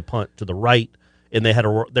expecting a punt to the right, and they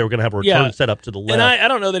were going to have a return set up to the left. And I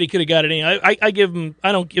don't know that he could have got any. I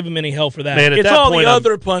don't give him any hell for that. Man, at it's that all point, the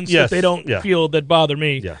other punts that they don't feel that bother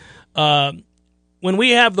me. Yeah. When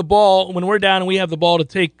we have the ball, when we're down and we have the ball to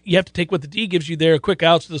take, you have to take what the D gives you there, quick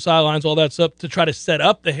outs to the sidelines, all that stuff to try to set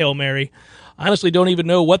up the Hail Mary. I honestly don't even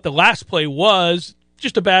know what the last play was.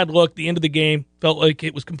 Just a bad look. The end of the game felt like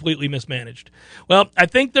it was completely mismanaged. Well, I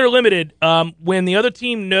think they're limited. When the other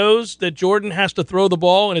team knows that Jordan has to throw the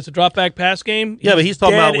ball and it's a drop back pass game, but he's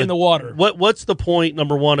talking about in the water. What's the point?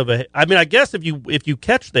 Number one of I guess if you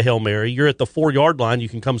catch the Hail Mary, you're at the 4-yard line. You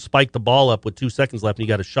can come spike the ball up with 2 seconds left, and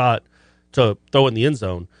you got a shot to throw it in the end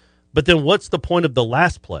zone. But then what's the point of the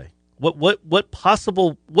last play? What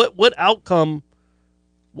possible outcome?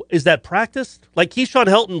 Is that practiced? Like Keyshawn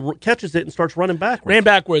Helton catches it and starts running backwards. Ran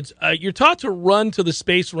backwards. You're taught to run till the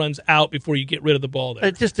space runs out before you get rid of the ball there.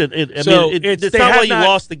 It's not why you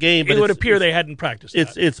lost the game, but it would appear they hadn't practiced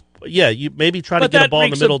that. You maybe try to get a ball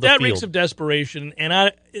in the middle of the field. That reeks of desperation,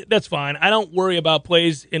 and that's fine. I don't worry about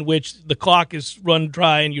plays in which the clock is run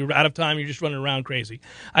dry and you're out of time, you're just running around crazy.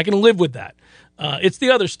 I can live with that. It's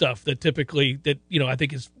the other stuff that I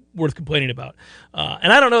think is worth complaining about.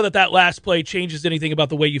 And I don't know that last play changes anything about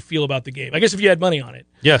the way you feel about the game. I guess if you had money on it,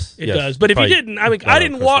 yes, it does. But if you didn't, I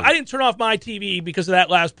didn't turn off my TV because of that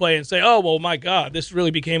last play and say, "Oh, well, my God, this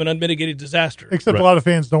really became an unmitigated disaster." Except a lot of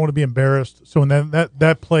fans don't want to be embarrassed. So when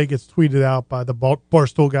that play gets tweeted out by the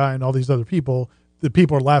Barstool guy and all these other people, the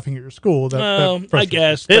people are laughing at your school. I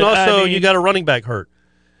guess. And also, you got a running back hurt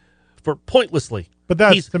for pointlessly. But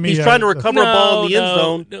that's to me, he's trying to recover a ball in the end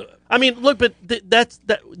zone. No. I mean, look, but that's.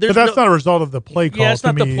 But that's not a result of the play call. Yeah, it's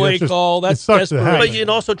not the play call. That's desperate. But and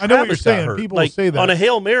also, I know what you're saying. Hurt. People say that on a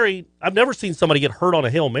Hail Mary. I've never seen somebody get hurt on a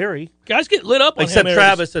Hail Mary. Guys get lit up on except Hail Marys.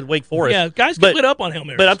 Travis and Wake Forest. Yeah, guys get lit up on Hail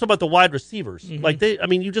Marys. But I'm talking about the wide receivers.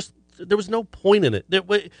 Mm-hmm. There was no point in it.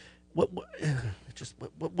 What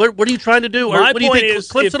are you trying to do? What do you think?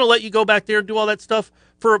 Clemson will let you go back there and do all that stuff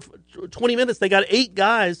for 20 minutes? They got 8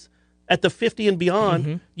 guys at the 50 and beyond.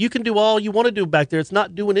 Mm-hmm. You can do all you want to do back there. It's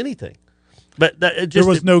not doing anything. But there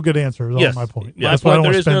was no good answer. Is all my point. Yeah, that's why I don't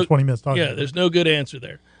want to spend 20 minutes talking about it. There's no good answer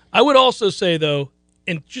there. I would also say, though,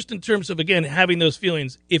 and just in terms of, again, having those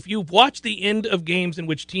feelings, if you watch the end of games in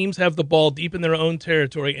which teams have the ball deep in their own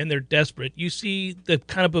territory and they're desperate, you see the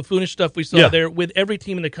kind of buffoonish stuff we saw there with every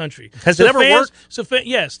team in the country. Has it ever worked?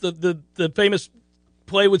 Yes, the famous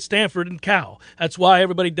play with Stanford and Cal. That's why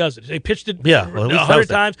everybody does it. They pitched it 100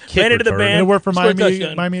 times, ran into the band. And it worked for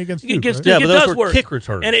Miami against Duke, right? It does work. Kick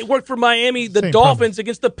returns. And it worked for Miami, the Dolphins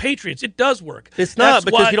against the Patriots. It does work. It's not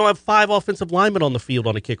because you don't have 5 offensive linemen on the field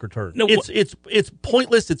on a kick return. No, it's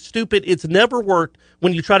pointless. It's stupid. It's never worked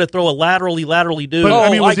when you try to throw a laterally dude.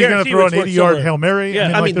 But, was he going to throw an 80-yard Hail Mary?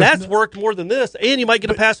 Yeah. That's worked more than this, and you might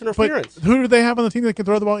get a pass interference. But who do they have on the team that can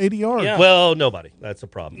throw the ball 80 yards? Yeah. Well, nobody. That's a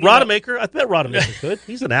problem. Rodemaker, I bet Rodemaker could.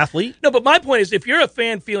 He's an athlete. No, but my point is, if you're a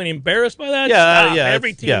fan feeling embarrassed by that,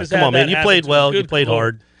 every team has come on, man. You played well. You played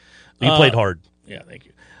hard. You played hard. Yeah, thank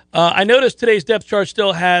you. I noticed today's depth chart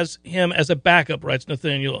still has him as a backup, writes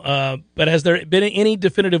Nathaniel. But has there been any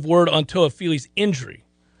definitive word on Toafili's injury?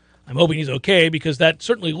 I'm hoping he's okay because that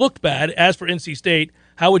certainly looked bad. As for NC State,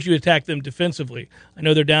 how would you attack them defensively? I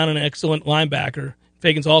know they're down an excellent linebacker.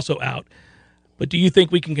 Fagan's also out. But do you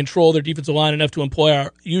think we can control their defensive line enough to employ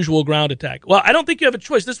our usual ground attack? Well, I don't think you have a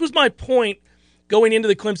choice. This was my point going into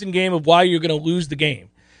the Clemson game of why you're going to lose the game.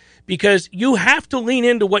 Because you have to lean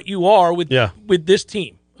into what you are with this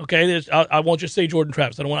team. Okay, I won't just say Jordan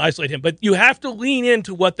Travis. I don't want to isolate him. But you have to lean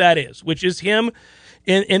into what that is, which is him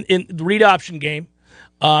in the read option game.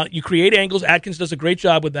 You create angles. Atkins does a great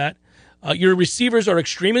job with that. Your receivers are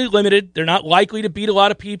extremely limited. They're not likely to beat a lot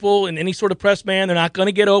of people in any sort of press man. They're not going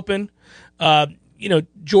to get open.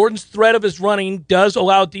 Jordan's threat of his running does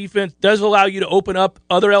allow you to open up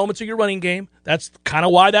other elements of your running game. That's kind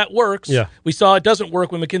of why that works. Yeah. We saw it doesn't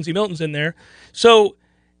work when McKenzie Milton's in there. So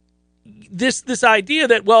this idea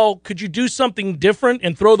that, well, could you do something different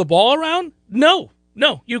and throw the ball around? No,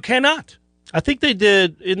 you cannot. I think they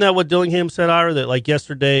did. Isn't that what Dillingham said, Ira? That like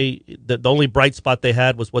yesterday, the only bright spot they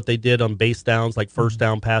had was what they did on base downs, like first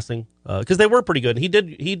down passing, because they were pretty good. He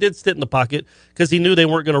did sit in the pocket because he knew they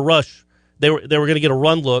weren't going to rush. They were going to get a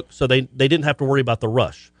run look, so they didn't have to worry about the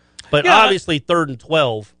rush. But obviously, 3rd and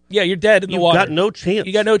 12. Yeah, you're dead in the water. You've got no chance.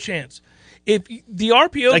 You got no chance. if the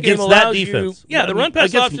RPO Against game that allows defense. you, the run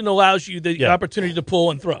pass option allows you the opportunity to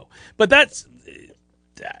pull and throw. But that's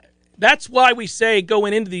why we say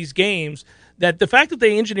going into these games that the fact that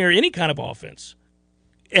they engineer any kind of offense,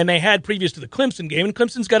 and they had previous to the Clemson game, and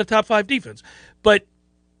Clemson's got a top 5 defense, but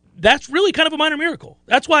that's really kind of a minor miracle.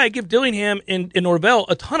 That's why I give Dillingham and Norvell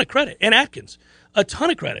a ton of credit, and Atkins a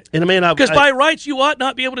ton of credit. And because by rights, you ought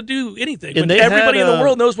not be able to do anything. And everybody in the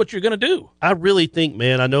world knows what you're going to do. I really think,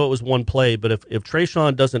 man, I know it was one play, but if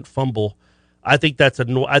Trayshawn doesn't fumble, I think that's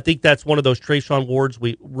one of those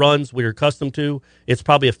Trayshawn runs we're accustomed to. It's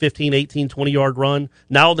probably a 15, 18, 20-yard run.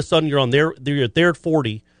 Now all of a sudden you're at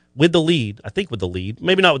 40 with the lead. I think with the lead.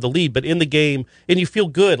 Maybe not with the lead, but in the game, and you feel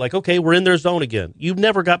good. Like, okay, we're in their zone again. You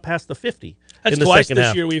never got past the 50. That's in the twice second this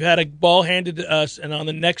half. year we've had a ball handed to us, and on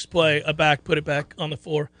the next play, a back put it back on the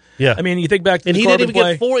floor. Yeah. I mean, you think back to and the he Corbin didn't even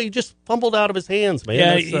play. get 4. He just fumbled out of his hands,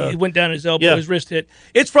 man. Yeah, he went down his elbow, his wrist hit.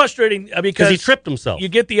 It's frustrating because he tripped himself. You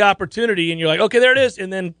get the opportunity, and you're like, okay, there it is,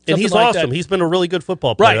 and then and he's like awesome. That. He's been a really good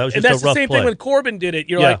football player. Right, That was and just that's a rough the same play. thing when Corbin did it.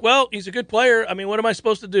 You're like, well, he's a good player. I mean, what am I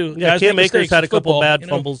supposed to do? Yeah, Guys Cam make Akers mistakes. had a It's couple football, bad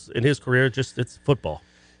fumbles in his career. It's football.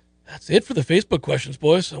 That's it for the Facebook questions,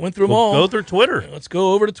 boys. I went through them all. Go through Twitter. Let's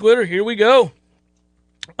go over to Twitter. Here we go.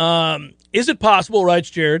 Is it possible, writes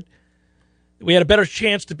Jared, that we had a better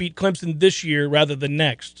chance to beat Clemson this year rather than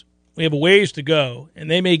next? We have a ways to go, and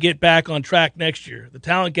they may get back on track next year. The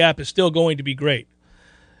talent gap is still going to be great.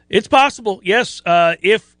 It's possible, yes.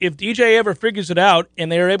 If DJ ever figures it out and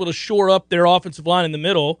they are able to shore up their offensive line in the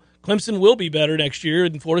middle, Clemson will be better next year,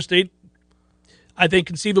 and Florida State, I think,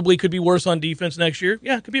 conceivably could be worse on defense next year.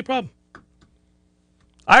 Yeah, it could be a problem.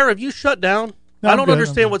 Ira, have you shut down? No, I don't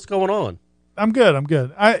understand what's going on. I'm good.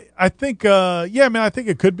 I think, I think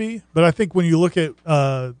it could be. But I think when you look at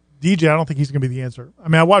DJ, I don't think he's going to be the answer. I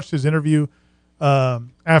mean, I watched his interview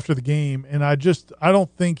after the game, and I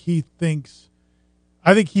don't think he thinks –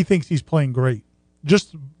 I think he thinks he's playing great.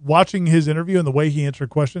 Just watching his interview and the way he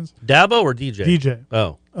answered questions. Dabo or DJ? DJ.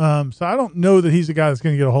 Oh. So I don't know that he's a guy that's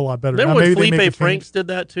going to get a whole lot better. Remember now, when Felipe Franks did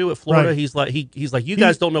that too at Florida? Right. He's like, you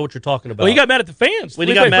guys don't know what you're talking about. Well, he got mad at the fans. When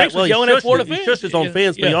he got mad, was yelling at Florida fans. He shushed his own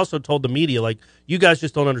fans, but he also told the media, like, you guys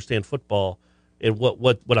just don't understand football and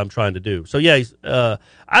what I'm trying to do. So yeah,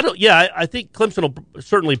 I think Clemson will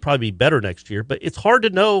certainly probably be better next year, but it's hard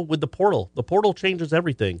to know with the portal. The portal changes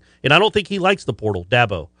everything, and I don't think he likes the portal.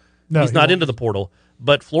 Dabo, he's not into the portal.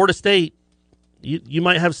 But Florida State, you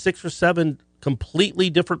might have 6 or 7 completely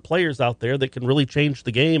different players out there that can really change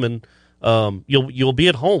the game, and you'll be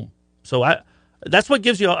at home. So that's what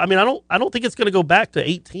gives you. I mean, I don't think it's going to go back to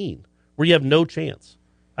 18 where you have no chance.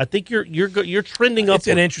 I think you're trending up. It's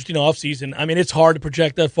an interesting offseason. I mean, it's hard to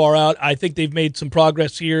project that far out. I think they've made some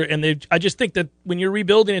progress here, and I just think that when you're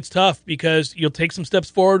rebuilding, it's tough because you'll take some steps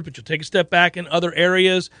forward, but you'll take a step back in other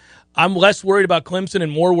areas. I'm less worried about Clemson and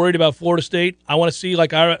more worried about Florida State. I want to see,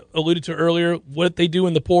 like I alluded to earlier, what they do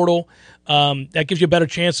in the portal. That gives you a better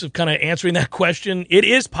chance of kind of answering that question. It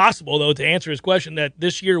is possible, though, to answer his question, that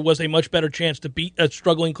this year was a much better chance to beat a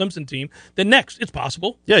struggling Clemson team than next. It's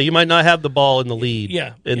possible. Yeah, you might not have the ball in the lead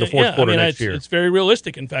in the fourth quarter next year. It's very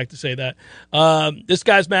realistic, in fact, to say that. This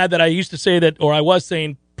guy's mad that I used to say that, or I was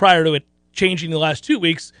saying prior to it changing the last 2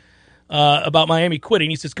 weeks, about Miami quitting.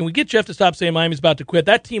 He says, can we get Jeff to stop saying Miami's about to quit?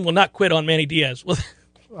 That team will not quit on Manny Diaz. Well,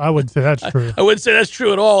 I wouldn't say that's true. I wouldn't say that's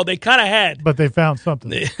true at all. They kind of had. But they found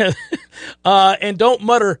something. And don't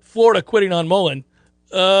mutter Florida quitting on Mullen.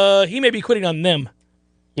 He may be quitting on them.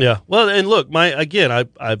 Yeah. Well, and look,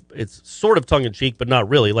 it's sort of tongue-in-cheek, but not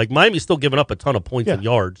really. Like, Miami's still giving up a ton of points and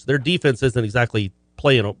yards. Their defense isn't exactly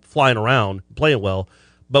flying around, playing well.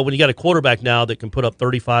 But when you got a quarterback now that can put up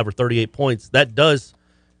 35 or 38 points, that does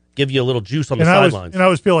give you a little juice on the sidelines. And I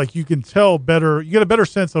always feel like you can tell better. You get a better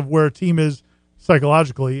sense of where a team is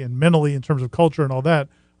psychologically and mentally in terms of culture and all that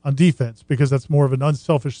on defense, because that's more of an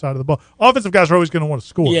unselfish side of the ball. Offensive guys are always going to want to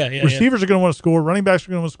score. Receivers are going to want to score. Running backs are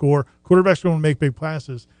going to want to score. Quarterbacks are going to make big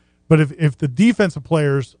passes. But if the defensive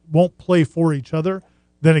players won't play for each other,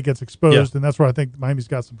 then it gets exposed, and that's where I think Miami's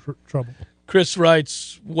got some trouble. Chris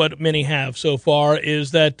writes, what many have so far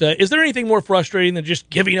is that, is there anything more frustrating than just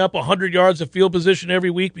giving up 100 yards of field position every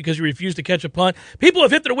week because you refuse to catch a punt? People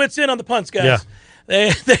have hit their wits in on the punts, guys.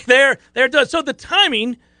 Yeah. They're done. So the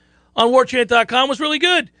timing on warchant.com was really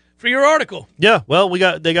good for your article. Yeah, well,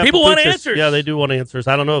 they got people want answers. Yeah, they do want answers.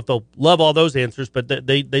 I don't know if they'll love all those answers, but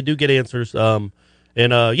they do get answers.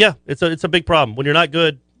 It's a big problem when you're not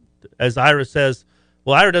good, as Ira says.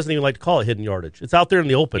 Well, Ira doesn't even like to call it hidden yardage. It's out there in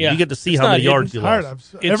the open. You get to see how many yards you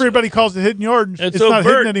lost. Everybody calls it hidden yardage. It's not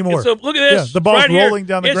hidden anymore. So look at this. Yeah, the ball's right rolling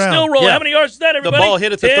down the ground. It's still rolling. How many yards is that, everybody? The ball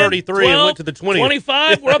hit at the 33 and went to the 20.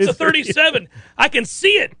 25. We're up to 37. I can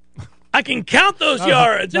see it. I can count those Not-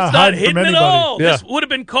 yards. not It's not hiding hidden from at anybody. all. Yeah. This would have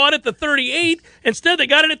been caught at the 38. Instead, they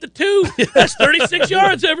got it at the 2. That's 36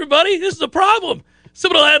 yards, everybody. This is a problem.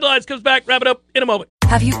 Seminole Headlines comes back. Wrap it up in a moment.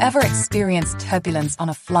 Have you ever experienced turbulence on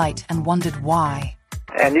a flight and wondered why?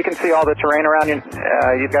 And you can see all the terrain around you.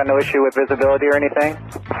 You've got no issue with visibility or anything?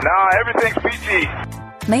 No, everything's PG.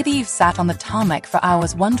 Maybe you've sat on the tarmac for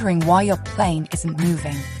hours wondering why your plane isn't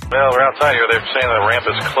moving. Well, we're outside here. They're saying the ramp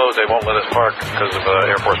is closed. They won't let us park because of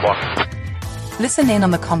Air Force One. Listen in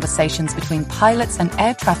on the conversations between pilots and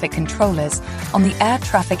air traffic controllers on the Air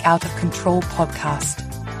Traffic Out of Control podcast.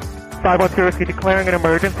 510 Whiskey declaring an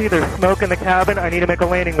emergency. There's smoke in the cabin. I need to make a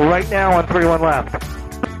landing right now on 31 left.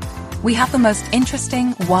 We have the most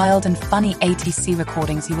interesting, wild, and funny ATC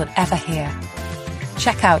recordings you will ever hear.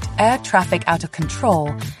 Check out Air Traffic Out of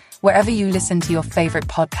Control wherever you listen to your favorite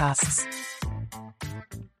podcasts.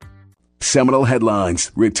 Seminole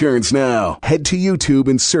Headlines returns now. Head to YouTube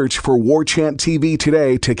and search for War Chant TV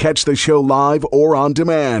today to catch the show live or on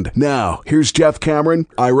demand. Now, here's Jeff Cameron,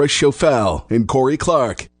 Ira Schofel, and Corey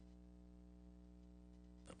Clark.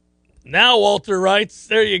 Now Walter writes,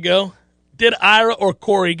 there you go. Did Ira or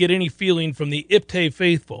Corey get any feeling from the IPTAY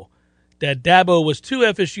faithful that Dabo was 2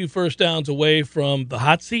 FSU first downs away from the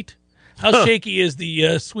hot seat? How shaky is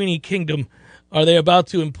the Sweeney Kingdom? Are they about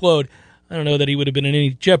to implode? I don't know that he would have been in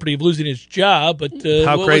any jeopardy of losing his job, but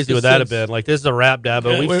how crazy would that have been? Like, this is a wrap,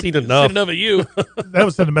 Dabo. We've seen enough. Seen enough of you. That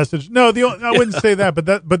was sent a message. No, I wouldn't say that,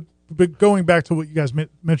 but going back to what you guys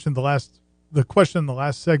mentioned the question in the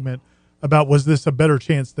last segment about was this a better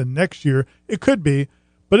chance than next year? It could be,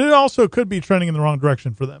 but it also could be trending in the wrong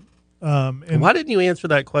direction for them. And why didn't you answer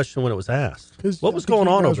that question when it was asked? What was going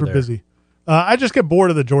on over there? Busy. I just get bored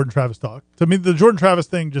of the Jordan Travis talk. To me, the Jordan Travis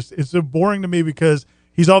thing it's so boring to me because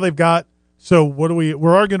he's all they've got. So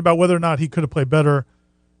we're arguing about whether or not he could have played better.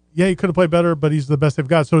 Yeah, he could have played better, but he's the best they've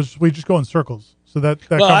got. So we just go in circles. So that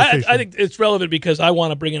conversation. I think it's relevant because I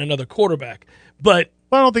want to bring in another quarterback. But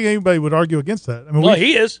I don't think anybody would argue against that. I mean,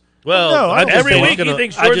 he is. Well, no, every week he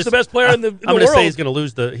thinks Jordan's the best player in the world. I'm going to say he's going to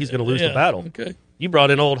lose the battle. Okay. You brought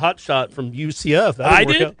in old hotshot from UCF. I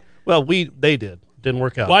did. Out. Well, they did. Didn't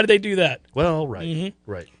work out. Why did they do that? Well, right,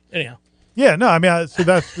 right. Anyhow. Yeah, no, I mean, so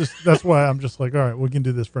that's why I'm just like, all right, we can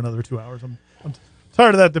do this for another 2 hours. I'm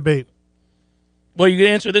tired of that debate. Well, you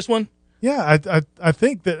can answer this one. Yeah, I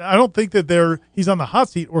think that I don't think that he's on the hot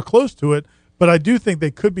seat or close to it, but I do think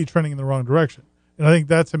they could be trending in the wrong direction, and I think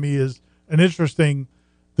that to me is an interesting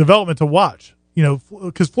development to watch. You know,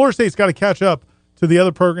 because Florida State's got to catch up to the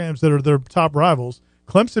other programs that are their top rivals.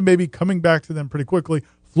 Clemson may be coming back to them pretty quickly.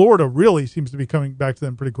 Florida really seems to be coming back to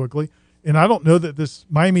them pretty quickly, and I don't know that this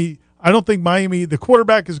Miami. I don't think Miami. The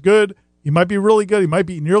quarterback is good. He might be really good. He might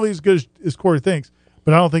be nearly as good as Corey thinks.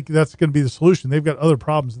 But I don't think that's going to be the solution. They've got other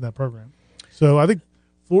problems in that program. So I think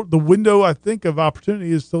the window, of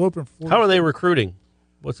opportunity is still open. For How are they recruiting?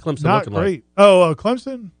 What's Clemson Not looking great. like? Oh,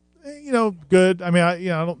 Clemson, good. I mean,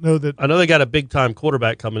 I don't know that. I know they got a big-time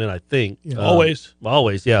quarterback coming in, I think. Yeah. Always,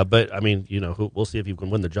 yeah. But, I mean, we'll see if he can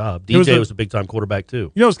win the job. DJ was a big-time quarterback,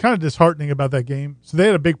 too. It's kind of disheartening about that game. So they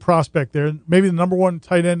had a big prospect there, maybe the number one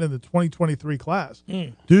tight end in the 2023 class,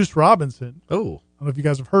 Deuce Robinson. Oh. I don't know if you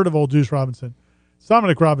guys have heard of old Deuce Robinson. It's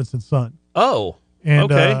Dominic Robinson's son. Oh,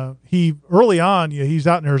 and okay. He early on, he's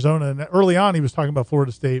out in Arizona, and early on he was talking about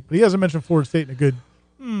Florida State, but he hasn't mentioned Florida State in a good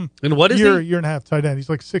and what is year and a half tight end. He's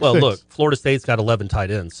like 6'6". Well, look, Florida State's got 11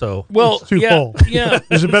 tight ends, so it's too full. Yeah,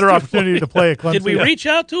 there's a better opportunity to play at Clemson. Did we reach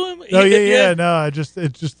out to him? No, no.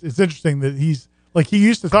 It's interesting that he's like he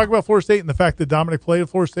used to talk about Florida State and the fact that Dominic played at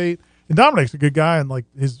Florida State, and Dominic's a good guy and like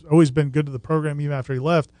has always been good to the program even after he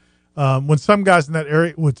left. When some guys in that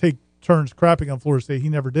area would take turns crapping on Florida State, he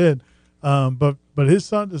never did. But his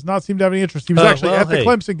son does not seem to have any interest. He was actually at the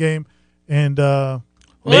Clemson game, and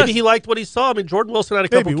maybe he liked what he saw. I mean, Jordan Wilson had a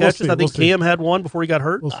couple catches. I think Cam had one before he got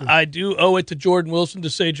hurt. I do owe it to Jordan Wilson to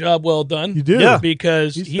say job well done. You do,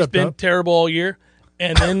 because he's been terrible all year,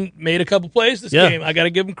 and then made a couple plays this game. I got to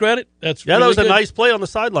give him credit. That's really that was good. a nice play on the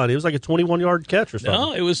sideline. It was like a 21-yard catch or something.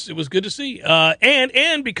 No, it was good to see.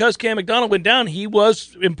 And because Cam McDonald went down, he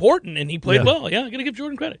was important and he played well. Yeah, I got to give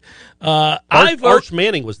Jordan credit. Arch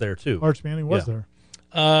Manning was there too. Arch Manning was there.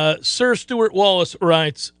 Sir Stuart Wallace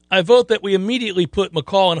writes, I vote that we immediately put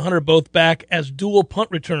McCall and Hunter both back as dual punt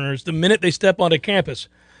returners the minute they step onto campus.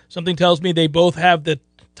 Something tells me they both have the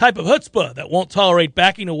type of chutzpah that won't tolerate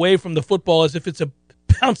backing away from the football as if it's a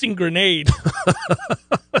bouncing grenade.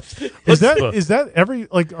 Is that every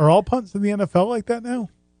are all punts in the NFL like that now?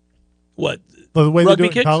 What? The way they do it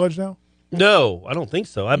kicks? in college now? No, I don't think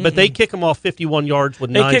so. But they kick him off 51 yards with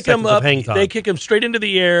 9 seconds of hang time. They kick him straight into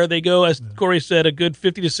the air. They go, as Corey said, a good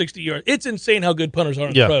 50 to 60 yards. It's insane how good punters are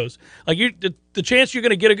in the pros. Like the chance you're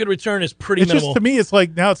going to get a good return is pretty minimal. Just, to me, it's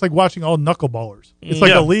like watching all knuckleballers. It's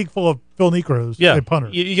like a league full of Phil Necros. Yeah,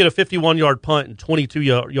 punters. You get a 51-yard punt and 22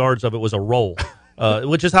 yards of it was a roll,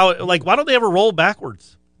 which is how. Like, why don't they ever roll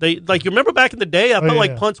backwards? You remember back in the day, I felt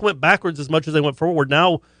like punts went backwards as much as they went forward.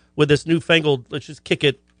 Now with this newfangled, let's just kick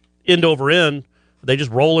it end over end. They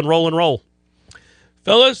just roll and roll and roll.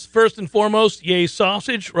 Fellas, first and foremost, yay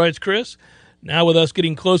sausage, writes Chris. Now with us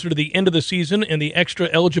getting closer to the end of the season and the extra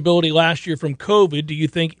eligibility last year from COVID, do you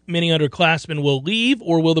think many underclassmen will leave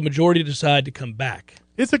or will the majority decide to come back?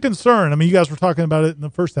 It's a concern. I mean, you guys were talking about it in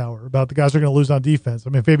the first hour, about the guys who are going to lose on defense.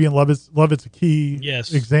 I mean, Fabian Lovett's a key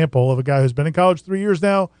example of a guy who's been in college 3 years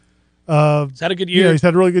now. He's had a good year. He's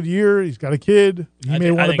had a really good year. He's got a kid. He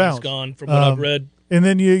may want to bounce. He's gone from what I've read. And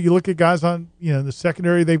then you look at guys on the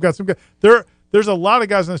secondary. They've got some guys. There's a lot of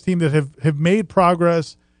guys on this team that have made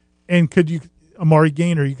progress. And Amari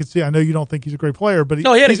Gaynor, you could see. I know you don't think he's a great player, but he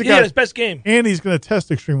had his best game, and he's going to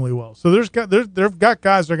test extremely well. So they've got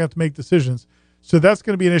guys that are going to have to make decisions. So that's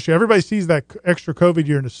going to be an issue. Everybody sees that extra COVID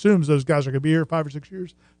year and assumes those guys are going to be here 5 or 6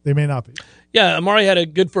 years. They may not be. Yeah, Amari had a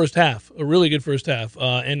good first half, a really good first half,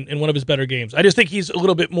 and one of his better games. I just think he's a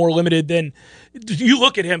little bit more limited than you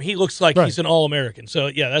look at him. He looks like he's an All-American. So,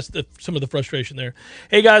 yeah, that's some of the frustration there.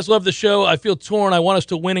 Hey, guys, love the show. I feel torn. I want us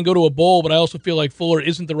to win and go to a bowl, but I also feel like Fuller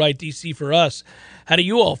isn't the right DC for us. How do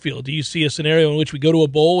you all feel? Do you see a scenario in which we go to a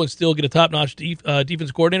bowl and still get a top-notch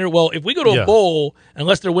defense coordinator? Well, if we go to a bowl,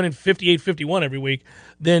 unless they're winning 58-51 every week,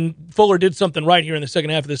 then Fuller did something right here in the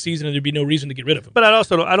second half of the season, and there'd be no reason to get rid of him. But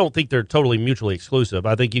I don't think they're totally mutually exclusive.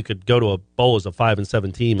 I think you could go to a bowl as a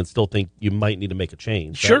 5-7 team and still think you might need to make a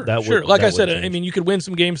change. Sure. Like I said, I mean, you could win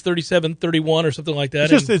some games 37-31 or something like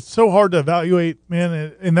that. It's so hard to evaluate,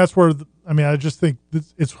 man, and that's where I just think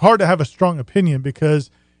it's hard to have a strong opinion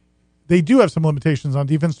because they do have some limitations on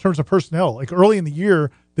defense in terms of personnel. Like early in the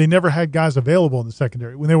year, they never had guys available in the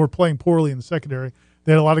secondary. When they were playing poorly in the secondary,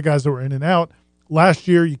 they had a lot of guys that were in and out. Last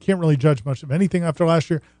year, you can't really judge much of anything after last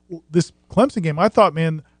year. This Clemson game, I thought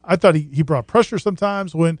he brought pressure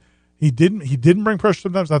sometimes when he didn't bring pressure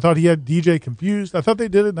sometimes. I thought he had DJ confused. I thought they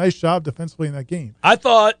did a nice job defensively in that game. I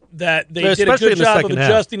thought that they did a good job of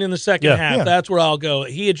adjusting in the second half. Yeah. That's where I'll go.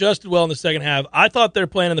 He adjusted well in the second half. I thought their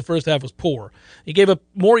plan in the first half was poor. He gave up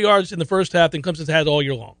more yards in the first half than Clemson's had all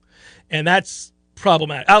year long. And that's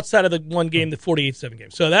problematic, outside of the one game, the 48-7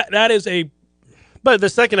 game. So that is a... But the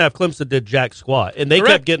second half, Clemson did jack squat, and they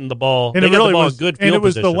kept getting the ball. And they got the ball in good field position. And it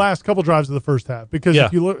was the last couple drives of the first half because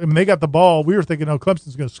if you look, they got the ball. We were thinking,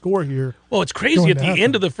 Clemson's going to score here. Well, it's crazy. At the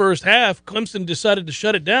end of the first half, Clemson decided to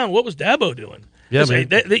shut it down. What was Dabo doing? Yeah, man.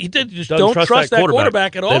 He did just don't trust that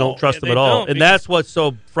quarterback at all. They don't trust him at all, and that's what's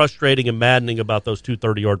so frustrating and maddening about those 2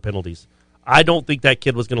 30-yard penalties. I don't think that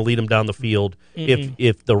kid was going to lead him down the field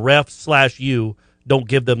if the refs / you don't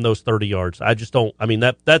give them those 30 yards. I just don't. I mean,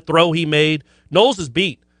 that throw he made, Knowles is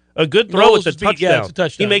beat. A good throw is a touchdown. Yeah, it's a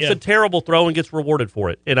touchdown. He makes a terrible throw and gets rewarded for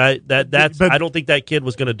it. And I don't think that kid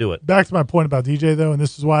was going to do it. Back to my point about DJ, though, and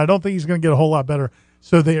this is why I don't think he's going to get a whole lot better.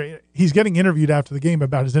 So he's getting interviewed after the game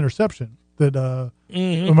about his interception that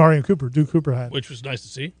Duke Cooper had. Which was nice to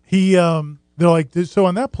see. They're like, so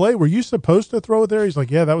on that play, were you supposed to throw it there? He's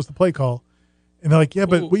like, yeah, that was the play call. And they're like, yeah,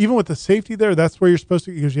 but even with the safety there, that's where you're supposed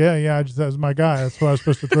to. He goes, yeah, that was my guy. That's what I was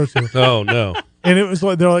supposed to throw to. Oh, no. And it was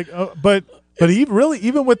like, they're like, but he really,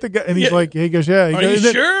 even with the guy, and he's like, he goes, yeah. Are you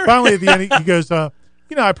sure? Finally, at the end, he goes, I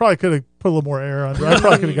probably could have put a little more air under. I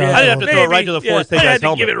probably could have got. I'd have to throw it right to the Florida State guy's helmet. I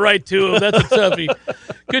had to give it right to him. That's a toughie.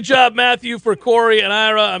 Good job, Matthew. For Corey and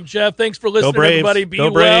Ira, I'm Jeff. Thanks for listening, everybody. Be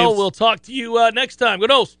well. We'll talk to you next time. Go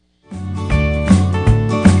Noles.